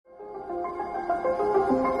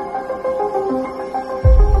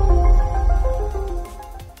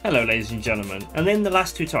Hello ladies and gentlemen, and in the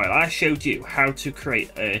last tutorial I showed you how to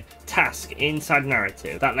create a task inside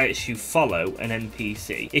narrative that lets you follow an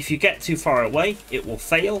NPC. If you get too far away it will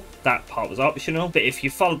fail, that part was optional, but if you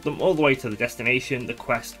followed them all the way to the destination the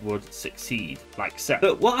quest would succeed, like so.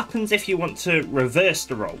 But what happens if you want to reverse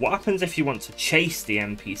the role? What happens if you want to chase the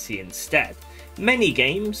NPC instead? Many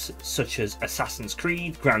games, such as Assassin's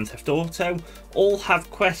Creed, Grand Theft Auto, all have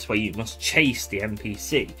quests where you must chase the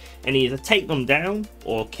NPC and either take them down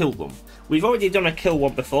or kill them. We've already done a kill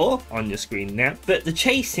one before on your screen now, but the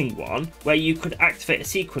chasing one, where you could activate a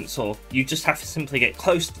sequence or you just have to simply get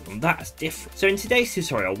close to them, that's different. So in today's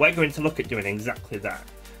tutorial we're going to look at doing exactly that.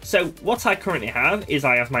 So what I currently have is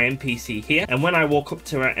I have my NPC here, and when I walk up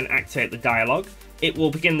to it and activate the dialogue, it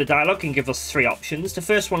will begin the dialogue and give us three options. The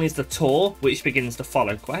first one is the tour, which begins the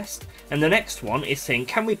follow quest, and the next one is saying,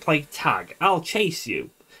 can we play tag? I'll chase you.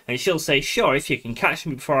 And she'll say, sure, if you can catch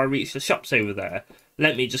me before I reach the shops over there.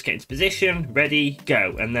 Let me just get into position, ready,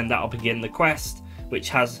 go, and then that'll begin the quest, which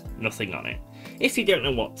has nothing on it. If you don't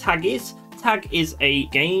know what tag is a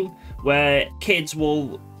game where kids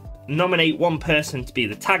will nominate one person to be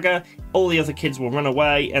the tagger, all the other kids will run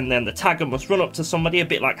away, and then the tagger must run up to somebody, a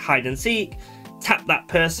bit like hide and seek, tap that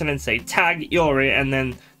person and say tag, you're it, and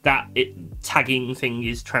then that tagging thing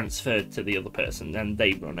is transferred to the other person and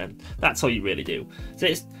they run in. That's all you really do. So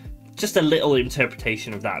it's just a little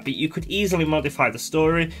interpretation of that, but you could easily modify the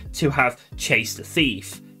story to have chase the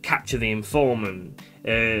thief, capture the informant,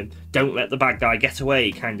 don't let the bad guy get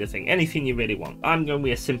away kind of thing, anything you really want. I'm going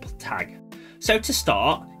with a simple tag. So to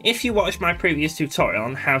start, if you watched my previous tutorial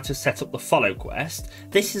on how to set up the follow quest,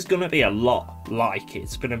 this is going to be a lot like it.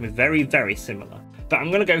 It's going to be very, very similar. But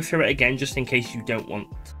I'm going to go through it again just in case you don't want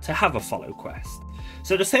to have a follow quest.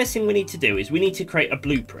 So the first thing we need to do is we need to create a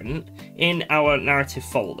blueprint in our narrative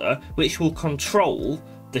folder which will control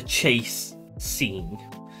the chase scene.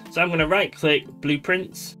 So I'm going to right click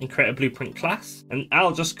blueprints and create a blueprint class, and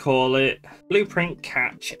I'll just call it blueprint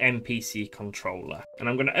catch NPC controller. And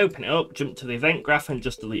I'm going to open it up, jump to the event graph and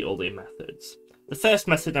just delete all the methods. The first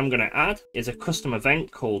method I'm going to add is a custom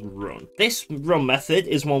event called run. This run method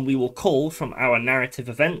is one we will call from our narrative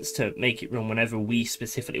events to make it run whenever we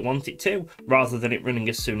specifically want it to, rather than it running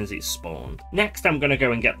as soon as it's spawned. Next I'm going to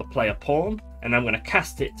go and get the player pawn, and I'm going to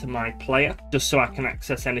cast it to my player just so I can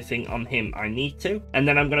access anything on him I need to. And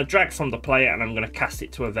then I'm going to drag from the player and I'm going to cast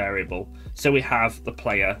it to a variable so we have the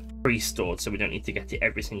player pre-stored so we don't need to get it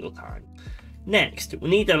every single time. Next, we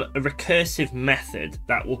need a recursive method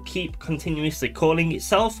that will keep continuously calling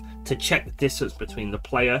itself to check the distance between the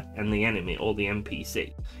player and the enemy or the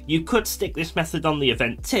NPC. You could stick this method on the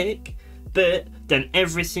event tick, but then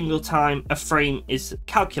every single time a frame is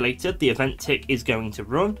calculated, the event tick is going to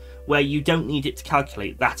run, where you don't need it to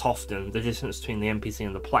calculate that often the distance between the NPC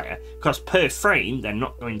and the player, because per frame they're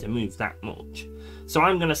not going to move that much. So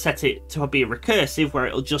I'm going to set it to be a recursive where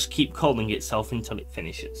it'll just keep calling itself until it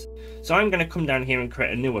finishes. So I'm going to come down here and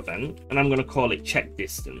create a new event, and I'm going to call it check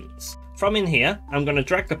distance. From in here, I'm going to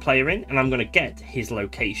drag the player in and I'm going to get his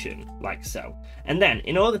location, like so. And then,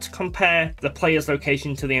 in order to compare the player's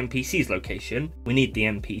location to the NPC's location, we need the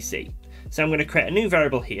NPC. So I'm going to create a new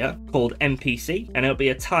variable here called NPC, and it'll be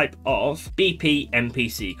a type of BP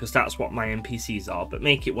NPC, because that's what my NPCs are, but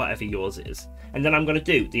make it whatever yours is. And then I'm going to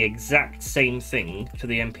do the exact same thing for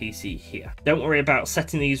the NPC here. Don't worry about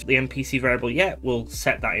setting the NPC variable yet, we'll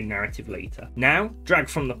set that in narrative later. Now, drag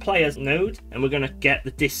from the player's node, and we're going to get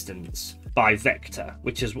the distance by vector,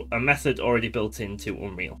 which is a method already built into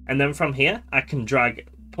Unreal. And then from here, I can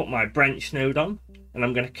put my branch node on, and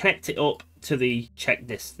I'm going to connect it up to the check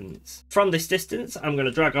distance. From this distance, I'm going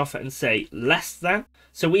to drag off it and say less than.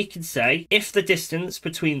 So we can say if the distance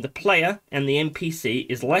between the player and the NPC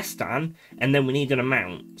is less than, and then we need an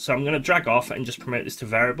amount. So I'm going to drag off and just promote this to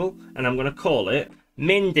variable, and I'm going to call it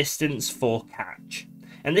min distance for catch.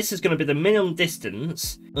 And this is going to be the minimum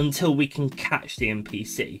distance until we can catch the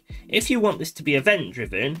NPC. If you want this to be event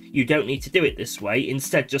driven, you don't need to do it this way.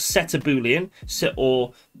 Instead, just set a boolean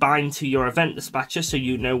or bind to your event dispatcher so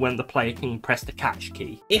you know when the player can press the catch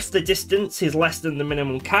key. If the distance is less than the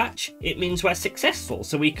minimum catch, it means we're successful.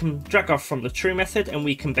 So we can drag off from the true method and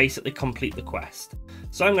we can basically complete the quest.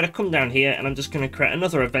 So I'm going to come down here and I'm just going to create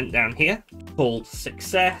another event down here called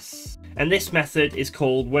success. And this method is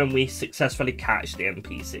called when we successfully catch the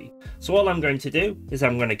NPC. So all I'm going to do is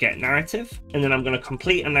I'm going to get narrative, and then I'm going to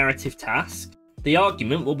complete a narrative task. The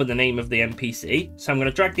argument will be the name of the NPC. So I'm going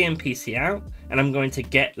to drag the NPC out, and I'm going to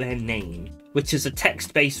get their name, which is a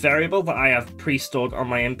text-based variable that I have pre-stored on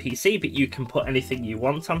my NPC, but you can put anything you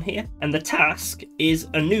want on here. And the task is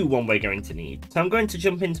a new one we're going to need. So I'm going to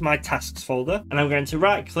jump into my tasks folder, and I'm going to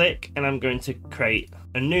right-click, and I'm going to create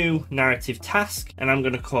a new narrative task, and I'm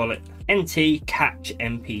going to call it NT catch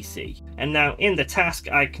NPC. And now in the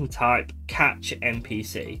task, I can type catch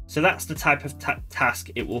NPC. So that's the type of task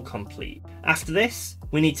it will complete. After this,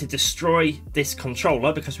 we need to destroy this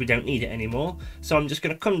controller because we don't need it anymore. So I'm just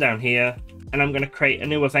going to come down here and I'm going to create a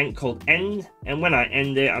new event called end. And when I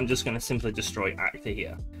end it, I'm just going to simply destroy actor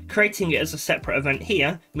here. Creating it as a separate event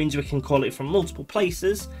here means we can call it from multiple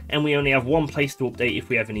places, and we only have one place to update if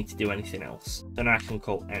we ever need to do anything else. Then I can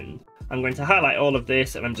call end. I'm going to highlight all of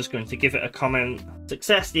this and I'm just going to give it a comment.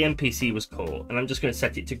 Success, the NPC was caught. And I'm just going to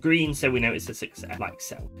set it to green so we know it's a success, like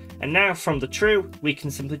so. And now from the true, we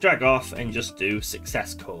can simply drag off and just do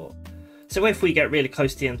success caught. So if we get really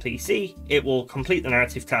close to the NPC, it will complete the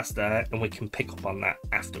narrative task there and we can pick up on that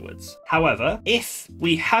afterwards. However, if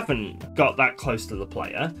we haven't got that close to the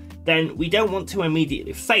player, then we don't want to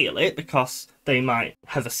immediately fail it because they might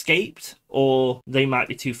have escaped or they might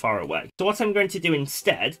be too far away. So what I'm going to do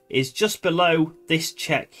instead is just below this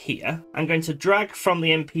check here, I'm going to drag from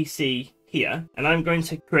the NPC here, and I'm going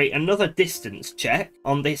to create another distance check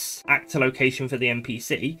on this actor location for the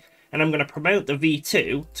NPC, and I'm going to promote the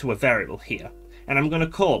v2 to a variable here, and I'm going to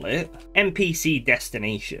call it NPC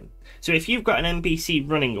destination. So if you've got an NPC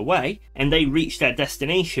running away and they reach their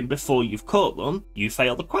destination before you've caught them, you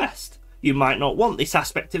fail the quest. You might not want this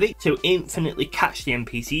aspect of it to infinitely catch the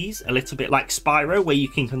NPCs, a little bit like Spyro, where you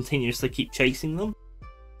can continuously keep chasing them.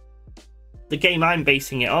 The game I'm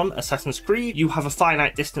basing it on, Assassin's Creed, you have a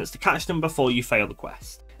finite distance to catch them before you fail the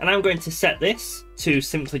quest. And I'm going to set this to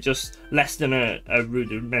simply just less than a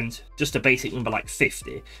rudiment, just a basic number like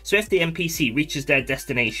 50. So if the NPC reaches their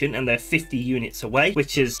destination and they're 50 units away,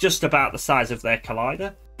 which is just about the size of their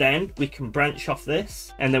collider, then we can branch off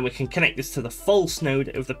this and then we can connect this to the false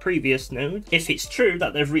node of the previous node. If it's true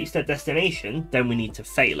that they've reached their destination, then we need to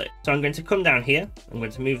fail it. So I'm going to come down here, I'm going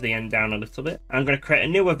to move the end down a little bit. I'm going to create a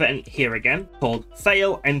new event here again called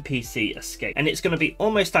fail NPC escape, and it's going to be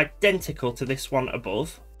almost identical to this one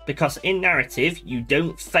above, because in narrative you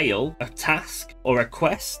don't fail a task or a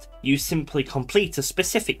quest, you simply complete a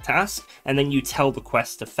specific task and then you tell the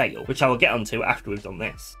quest to fail, which I will get onto after we've done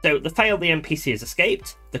this. So the fail the NPC has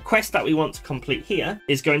escaped. The quest that we want to complete here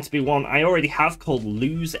is going to be one I already have called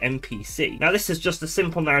lose NPC. Now this is just a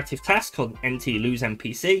simple narrative task called NT lose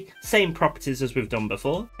NPC, same properties as we've done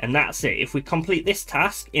before, and that's it. If we complete this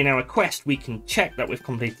task in our quest, we can check that we've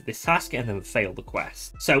completed this task and then fail the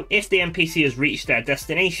quest. So if the NPC has reached their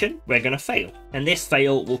destination, we're going to fail, and this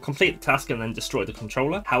fail will complete the task and then destroy the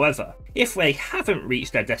controller. However, if they haven't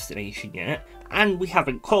reached their destination yet and we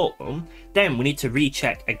haven't caught them, then we need to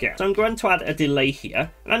recheck again. So I'm going to add a delay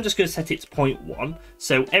here, and I'm just going to set it to 0.1.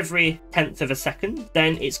 So every 10th of a second,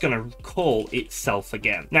 then it's going to call itself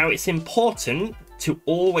again. Now it's important to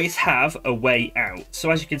always have a way out.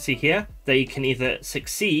 So as you can see here, they can either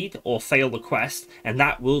succeed or fail the quest, and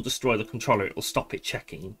that will destroy the controller. It will stop it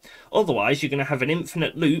checking. Otherwise, you're going to have an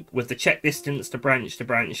infinite loop with the check distance to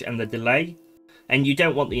branch and the delay. And you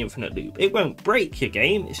don't want the infinite loop. It won't break your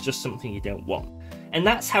game, it's just something you don't want. And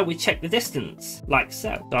that's how we check the distance, like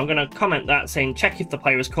so. So I'm going to comment that saying check if the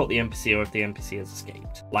player has caught the NPC or if the NPC has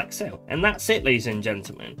escaped, like so. And that's it, ladies and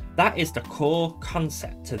gentlemen. That is the core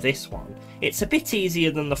concept to this one. It's a bit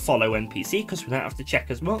easier than the follow NPC because we don't have to check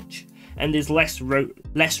as much, and there's less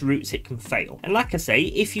routes it can fail. And like I say,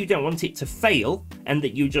 if you don't want it to fail and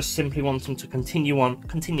that you just simply want them to continue on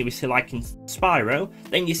continuously like in Spyro,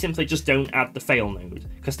 then you simply just don't add the fail node,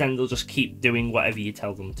 because then they'll just keep doing whatever you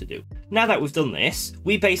tell them to do. Now that we've done this,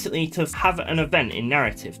 we basically need to have an event in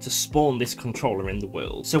narrative to spawn this controller in the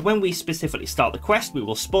world. So when we specifically start the quest, we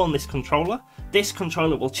will spawn this controller. This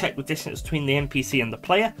controller will check the distance between the NPC and the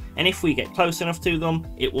player, and if we get close enough to them,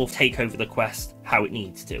 it will take over the quest how it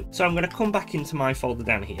needs to. So I'm going to come back into my folder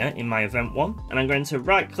down here in my event one, and I'm going to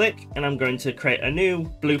right click and I'm going to create a new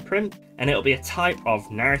blueprint, and it'll be a type of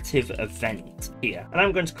narrative event here, and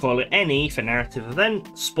I'm going to call it NE for narrative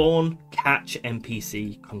event spawn catch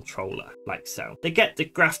NPC controller, like so. The get the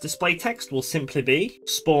graph display text will simply be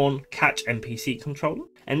spawn catch NPC controller,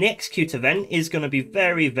 and the execute event is going to be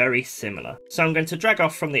very, very similar. So I'm going to drag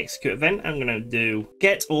off from the execute event. I'm going to do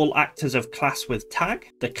get all actors of class with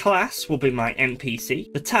tag. The class will be my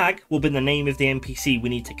NPC. The tag will be the name of the NPC we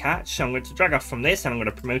need to catch. So I'm going to drag off from this and I'm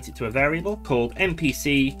going to promote it to a variable called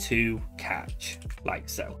NPC to catch, like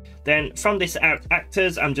so. Then from this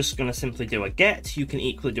actors, I'm just going to simply do a get. You can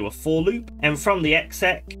equally do a for loop. And from the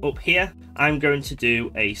exec up here, I'm going to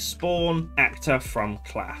do a spawn actor from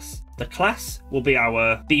class. The class will be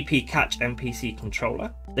our BP catch NPC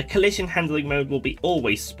controller. The collision handling mode will be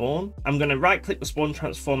always spawn. I'm going to right click the spawn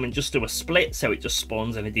transform and just do a split so it just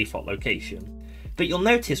spawns in a default location. but you'll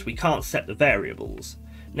notice we can't set the variables.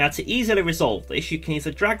 Now, to easily resolve this, you can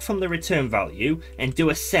either drag from the return value and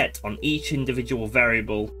do a set on each individual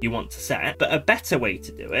variable you want to set, but a better way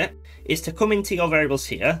to do it is to come into your variables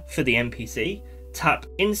here for the NPC, tap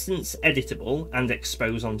instance editable and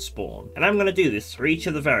expose on spawn. And I'm going to do this for each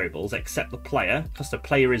of the variables except the player, because the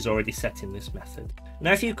player is already set in this method.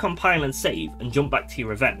 Now, if you compile and save and jump back to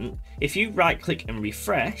your event, if you right click and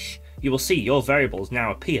refresh, you will see your variables now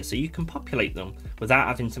appear, so you can populate them without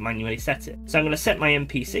having to manually set it. So I'm going to set my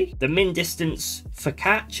NPC, the min distance for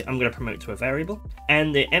catch I'm going to promote to a variable,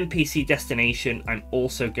 and the NPC destination I'm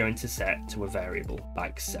also going to set to a variable,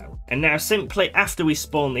 like so. And now simply after we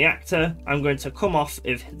spawn the actor, I'm going to come off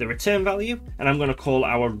of the return value and I'm going to call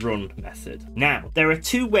our run method. Now, there are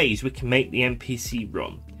two ways we can make the NPC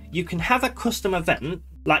run. You can have a custom event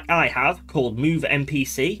like I have called move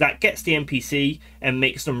NPC that gets the NPC and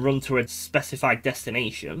makes them run to a specified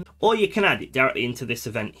destination, or you can add it directly into this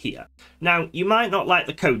event here. Now, you might not like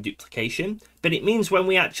the code duplication, but it means when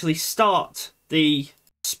we actually start the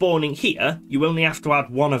spawning here, you only have to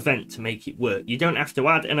add one event to make it work. You don't have to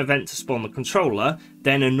add an event to spawn the controller,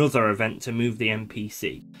 then another event to move the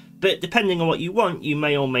NPC. But depending on what you want, you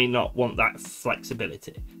may or may not want that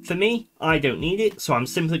flexibility. For me, I don't need it, so I'm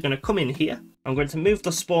simply going to come in here. I'm going to move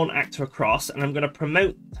the spawn actor across, and I'm going to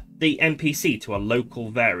promote the NPC to a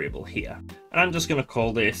local variable here. And I'm just going to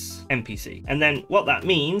call this NPC. And then what that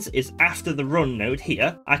means is after the run node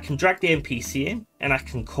here, I can drag the NPC in, and I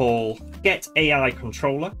can call get AI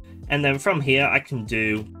controller. And then from here, I can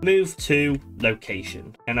do move to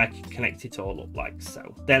location, and I can connect it all up like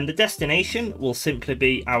so. Then the destination will simply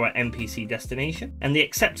be our NPC destination, and the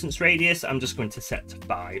acceptance radius I'm just going to set to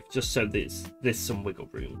 5, just so there's some wiggle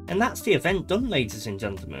room. And that's the event done, ladies and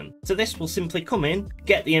gentlemen. So this will simply come in,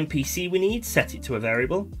 get the NPC we need, set it to a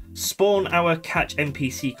variable, spawn our catch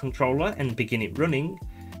NPC controller and begin it running,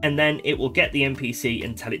 and then it will get the NPC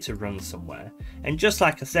and tell it to run somewhere. And just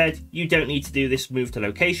like I said, you don't need to do this move to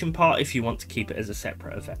location part if you want to keep it as a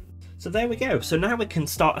separate event. So there we go. So now we can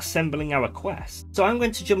start assembling our quest. So I'm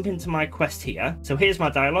going to jump into my quest here. So here's my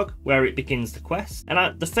dialogue where it begins the quest.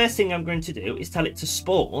 And the first thing I'm going to do is tell it to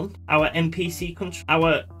spawn our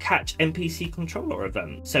our catch NPC controller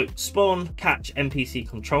event. So spawn catch NPC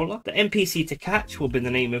controller. The NPC to catch will be the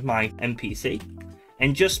name of my NPC.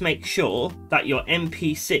 And just make sure that your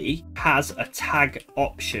NPC has a tag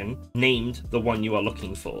option named the one you are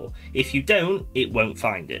looking for. If you don't, it won't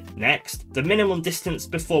find it. Next, the minimum distance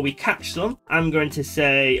before we catch them, I'm going to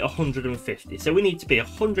say 150. So we need to be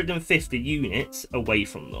 150 units away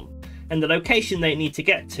from them. And the location they need to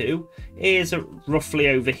get to is roughly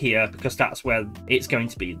over here, because that's where it's going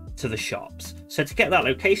to be, to the shops. So to get that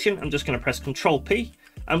location, I'm just going to press Ctrl P.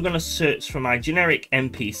 I'm going to search for my generic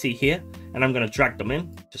NPC here, and I'm going to drag them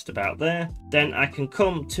in just about there. Then I can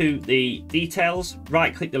come to the details,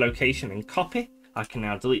 right click the location and copy. I can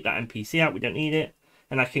now delete that NPC out, we don't need it.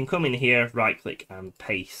 And I can come in here, right click and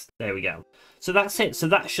paste. There we go. So that's it. So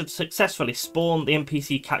that should successfully spawn the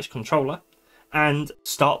NPC catch controller and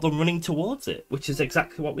start them running towards it, which is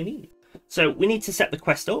exactly what we need. So we need to set the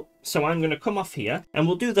quest up. So I'm going to come off here and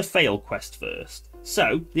we'll do the fail quest first.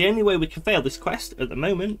 So the only way we can fail this quest at the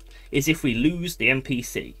moment is if we lose the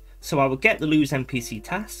NPC. So I will get the lose NPC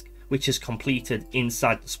task, which is completed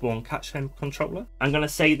inside the spawn catch controller. I'm going to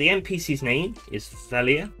say the NPC's name is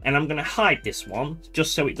Velia, and I'm going to hide this one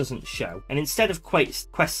just so it doesn't show. And instead of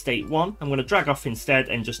quest state 1, I'm going to drag off instead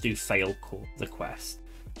and just do fail call the quest.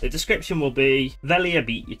 The description will be Velia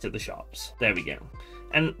beat you to the shops. There we go.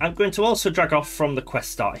 And I'm going to also drag off from the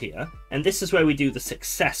quest start here. And this is where we do the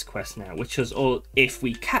success quest now, which is all if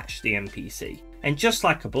we catch the NPC. And just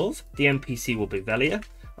like above, the NPC will be Velia.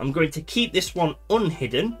 I'm going to keep this one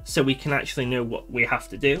unhidden so we can actually know what we have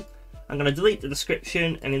to do. I'm going to delete the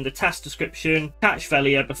description, and in the task description, catch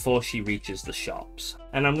Velia before she reaches the shops.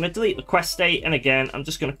 And I'm going to delete the quest state, and again, I'm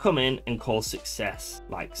just going to come in and call success,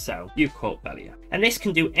 like so. You caught Velia. And this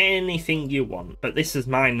can do anything you want, but this is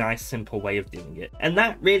my nice, simple way of doing it. And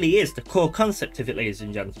that really is the core concept of it, ladies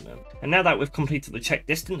and gentlemen. And now that we've completed the check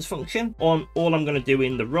distance function, all I'm going to do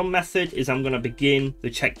in the run method is I'm going to begin the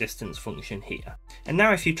check distance function here. And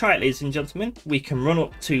now if you try it, ladies and gentlemen, we can run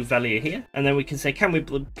up to Velia here, and then we can say, can we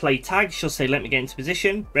play tag? She'll say, let me get into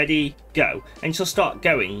position, ready, go. And she'll start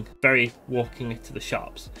going, walking to the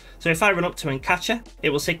shops. So if I run up to her and catch her, it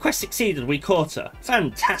will say, quest succeeded, we caught her.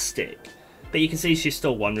 Fantastic. But you can see she's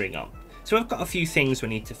still wandering on. So I've got a few things we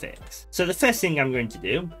need to fix. So the first thing I'm going to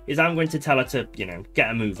do is I'm going to tell her to, get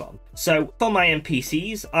a move on. So for my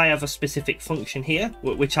NPCs, I have a specific function here,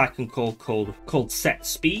 which I can called set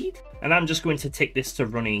speed. And I'm just going to take this to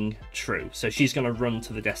running true. So she's going to run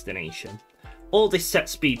to the destination. All this set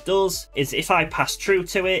speed does is if I pass through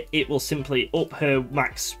to it, it will simply up her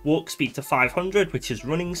max walk speed to 500, which is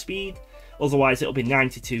running speed. Otherwise it'll be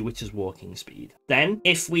 92, which is walking speed. Then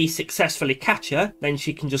if we successfully catch her, then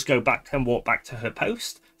she can just go back and walk back to her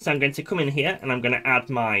post. So I'm going to come in here and I'm going to add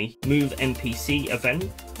my move NPC event,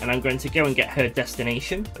 and I'm going to go and get her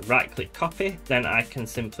destination, right click copy, then I can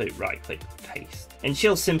simply right click paste, and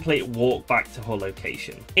she'll simply walk back to her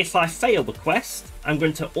location. If I fail the quest, I'm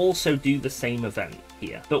going to also do the same event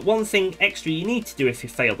here. But one thing extra you need to do if you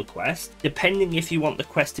fail the quest, depending if you want the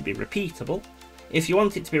quest to be repeatable, if you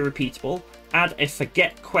want it to be repeatable, add a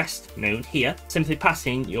forget quest node here, simply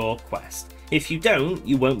passing your quest. If you don't,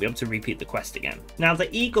 you won't be able to repeat the quest again. Now,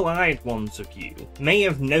 the eagle-eyed ones of you may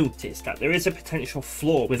have noticed that there is a potential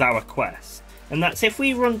flaw with our quest, and that's if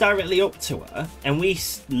we run directly up to her and we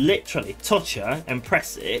literally touch her and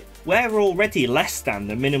press it, we're already less than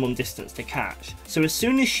the minimum distance to catch. So as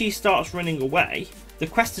soon as she starts running away, the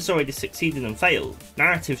quest has already succeeded and failed.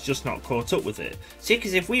 Narrative's just not caught up with it. See,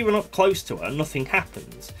 because if we run up close to her, nothing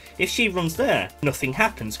happens. If she runs there, nothing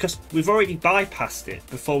happens, because we've already bypassed it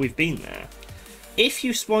before we've been there. If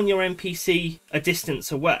you spawn your NPC a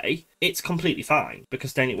distance away, it's completely fine,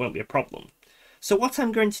 because then it won't be a problem. So what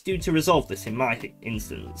I'm going to do to resolve this in my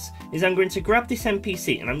instance is I'm going to grab this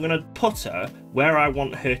NPC and I'm going to put her where I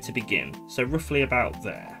want her to begin. So roughly about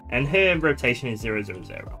there. And her rotation is 0, 0,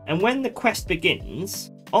 0. And when the quest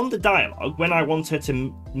begins, on the dialogue, when I want her to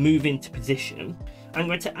move into position, I'm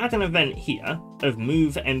going to add an event here of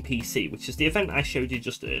move NPC, which is the event I showed you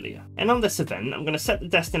just earlier. And on this event, I'm going to set the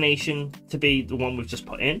destination to be the one we've just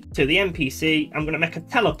put in. To the NPC, I'm going to make a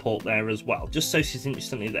teleport there as well, just so she's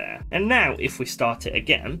instantly there. And now if we start it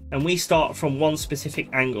again, and we start from one specific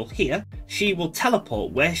angle here, she will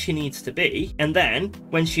teleport where she needs to be. And then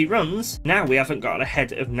when she runs, now we haven't got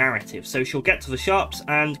ahead of narrative. So she'll get to the shops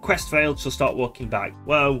and quest failed, she'll start walking back.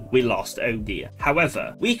 Well, we lost, oh dear.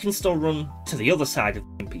 However, we can still run to the other side of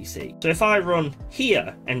the NPC. So if I run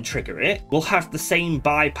here and trigger it, we'll have the same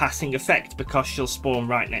bypassing effect because she'll spawn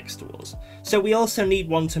right next to us. So we also need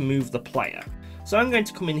one to move the player. So I'm going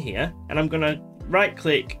to come in here and I'm going to right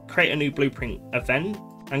click, create a new blueprint event.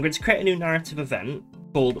 I'm going to create a new narrative event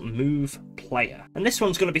called move player, and this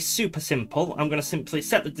one's going to be super simple. I'm going to simply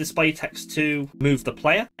set the display text to move the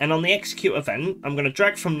player, and on the execute event I'm going to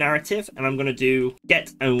drag from narrative and I'm going to do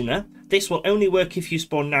get owner. This will only work if you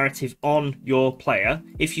spawn narrative on your player.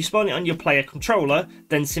 If you spawn it on your player controller,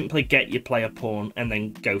 then simply get your player pawn and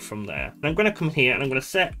then go from there. And I'm going to come here and I'm going to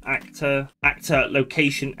set actor,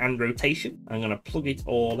 location and rotation. I'm going to plug it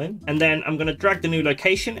all in, and then I'm going to drag the new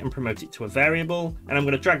location and promote it to a variable, and I'm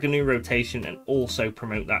going to drag the new rotation and also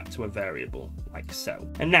promote that to a variable, like so.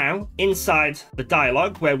 And now inside the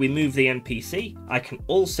dialogue where we move the NPC, I can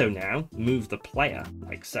also now move the player,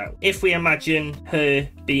 like so. If we imagine her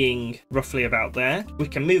being roughly about there, we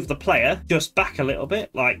can move the player just back a little bit,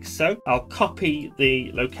 like so. I'll copy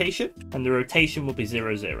the location and the rotation will be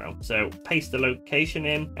 0, 0. So paste the location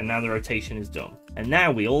in, and now the rotation is done. And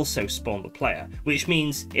now we also spawn the player, which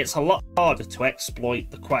means it's a lot harder to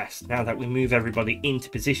exploit the quest now that we move everybody into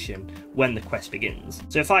position when the quest begins.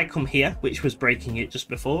 So if I come here, which was breaking it just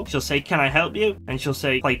before, she'll say, can I help you? And she'll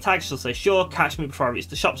say, play tag. She'll say, sure, catch me before I reach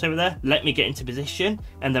the shops over there. Let me get into position.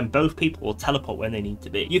 And then both people will teleport where they need to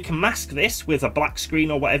be. You can mask this with a black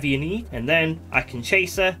screen or whatever you need. And then I can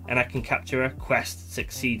chase her and I can capture her. Quest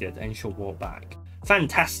succeeded, and she'll walk back.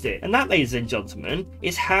 Fantastic. And that, ladies and gentlemen,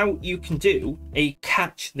 is how you can do a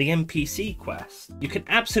catch the NPC quest. You can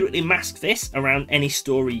absolutely mask this around any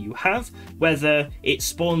story you have, whether it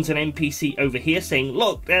spawns an NPC over here saying,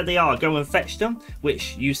 look, there they are, go and fetch them,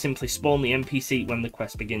 which you simply spawn the NPC when the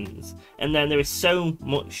quest begins. And then there is so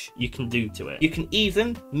much you can do to it. You can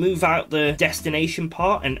even move out the destination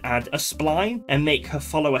part and add a spline and make her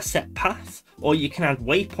follow a set path, or you can add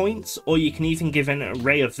waypoints, or you can even give an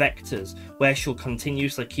array of vectors where she'll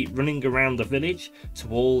continuously keep running around the village to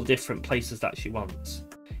all different places that she wants.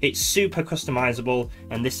 It's super customizable,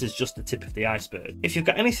 and this is just the tip of the iceberg. If you've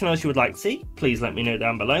got anything else you would like to see, please let me know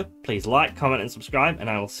down below. Please like, comment and subscribe, and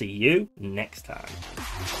I will see you next time.